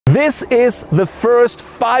This is the first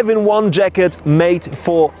 5-in-1 jacket made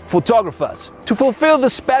for photographers to fulfill the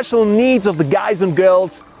special needs of the guys and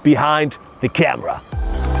girls behind the camera.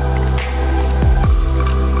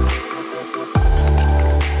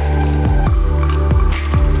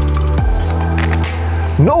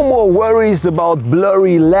 No more worries about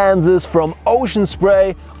blurry lenses from ocean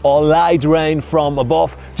spray or light rain from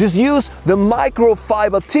above. Just use the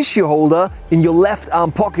microfiber tissue holder in your left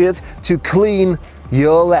arm pocket to clean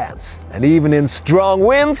your lens. And even in strong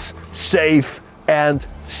winds, safe and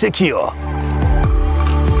secure.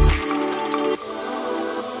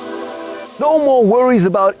 No more worries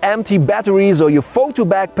about empty batteries or your photo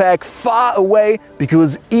backpack far away,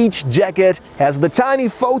 because each jacket has the tiny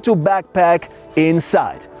photo backpack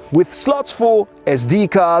inside, with slots for SD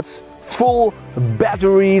cards, full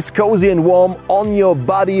batteries, cozy and warm on your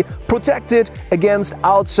body, protected against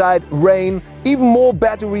outside rain, even more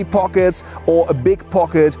battery pockets or a big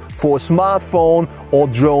pocket for smartphone or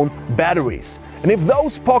drone batteries. And if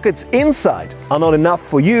those pockets inside are not enough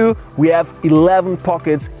for you, we have 11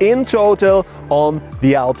 pockets in total on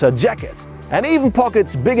the outer jacket. And even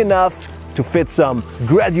pockets big enough to fit some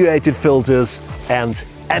graduated filters and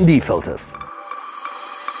ND filters.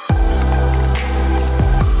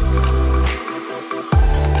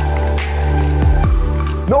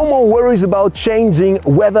 No more worries about changing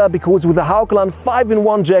weather, because with the Haukland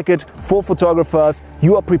 5-in-1 jacket for photographers,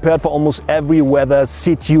 you are prepared for almost every weather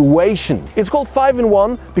situation. It's called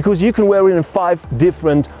 5-in-1 because you can wear it in 5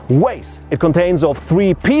 different ways. It contains of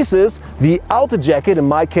 3 pieces: the outer jacket, in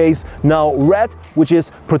my case now red, which is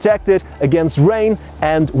protected against rain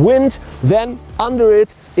and wind. Then under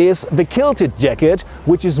it is the quilted jacket,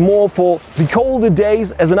 which is more for the colder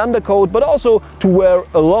days as an undercoat, but also to wear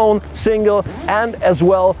alone, single, and as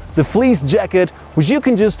well the fleece jacket, which you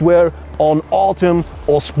can just wear on autumn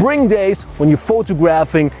or spring days when you're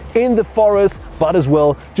photographing in the forest, but as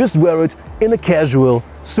well just wear it in a casual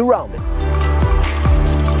surrounding.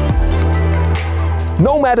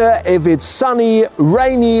 No matter if it's sunny,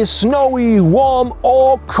 rainy, snowy, warm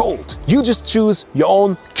or cold, you just choose your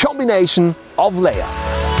own combination of layer.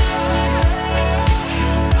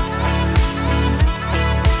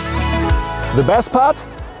 The best part?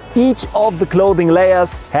 Each of the clothing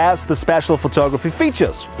layers has the special photography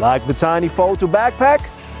features, like the tiny photo backpack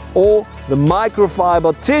or the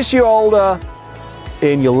microfiber tissue holder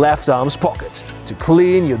in your left arm's pocket to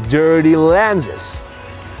clean your dirty lenses.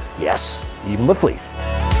 Yes, even the fleece.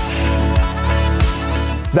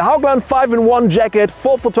 The Haukland 5-in-1 jacket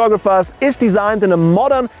for photographers is designed in a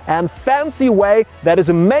modern and fancy way that is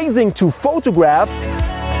amazing to photograph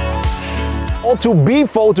or to be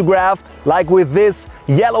photographed, like with this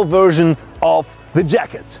yellow version of the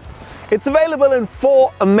jacket. It's available in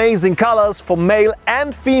 4 amazing colors for male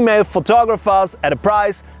and female photographers at a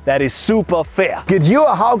price that is super fair. Get your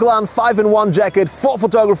Haukland 5-in-1 jacket for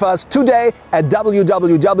photographers today at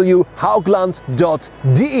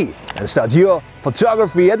www.haukland.de and start your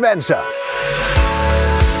photography adventure.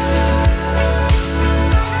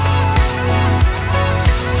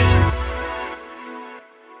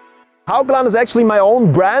 Haukland is actually my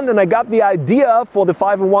own brand, and I got the idea for the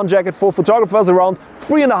 5-in-1 jacket for photographers around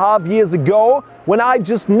 3.5 years ago, when I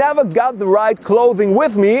just never got the right clothing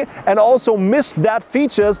with me and also missed that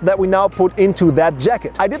features that we now put into that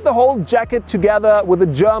jacket. I did the whole jacket together with a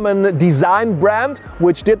German design brand,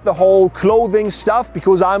 which did the whole clothing stuff,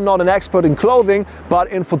 because I'm not an expert in clothing, but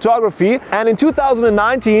in photography. And in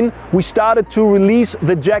 2019, we started to release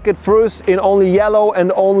the jacket first in only yellow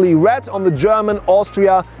and only red on the German,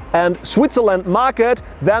 Austria and Switzerland market.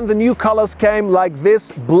 Then the new colors came, like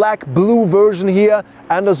this black-blue version here,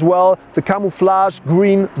 and as well the camouflage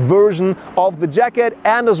green version of the jacket,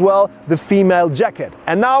 and as well the female jacket.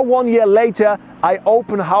 And now 1 year later, I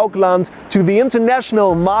open Haukland to the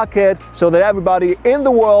international market so that everybody in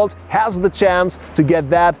the world has the chance to get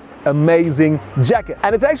that amazing jacket.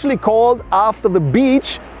 And it's actually called after the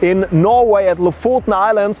beach in Norway at Lofoten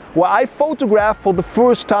Islands, where I photographed for the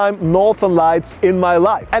first time Northern Lights in my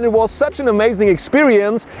life. And it was such an amazing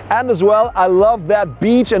experience, and as well I love that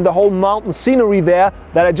beach and the whole mountain scenery there,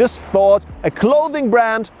 that I just thought a clothing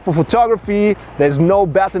brand for photography, there's no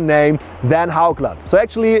better name than Haukland. So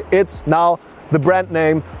actually it's now the brand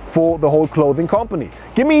name for the whole clothing company.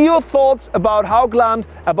 Give me your thoughts about Haukland,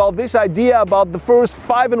 about this idea, about the first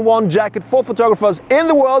 5-in-1 jacket for photographers in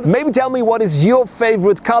the world. Maybe tell me what is your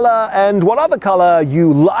favorite color and what other color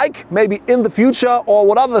you like, maybe in the future, or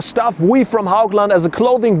what other stuff we from Haukland as a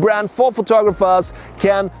clothing brand for photographers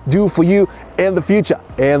can do for you in the future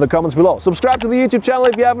in the comments below. Subscribe to the YouTube channel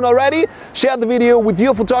if you haven't already. Share the video with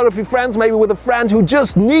your photography friends, maybe with a friend who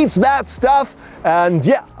just needs that stuff. And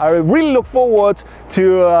yeah, I really look forward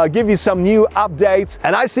to give you some new updates.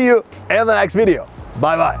 And I see you in the next video.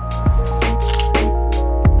 Bye bye.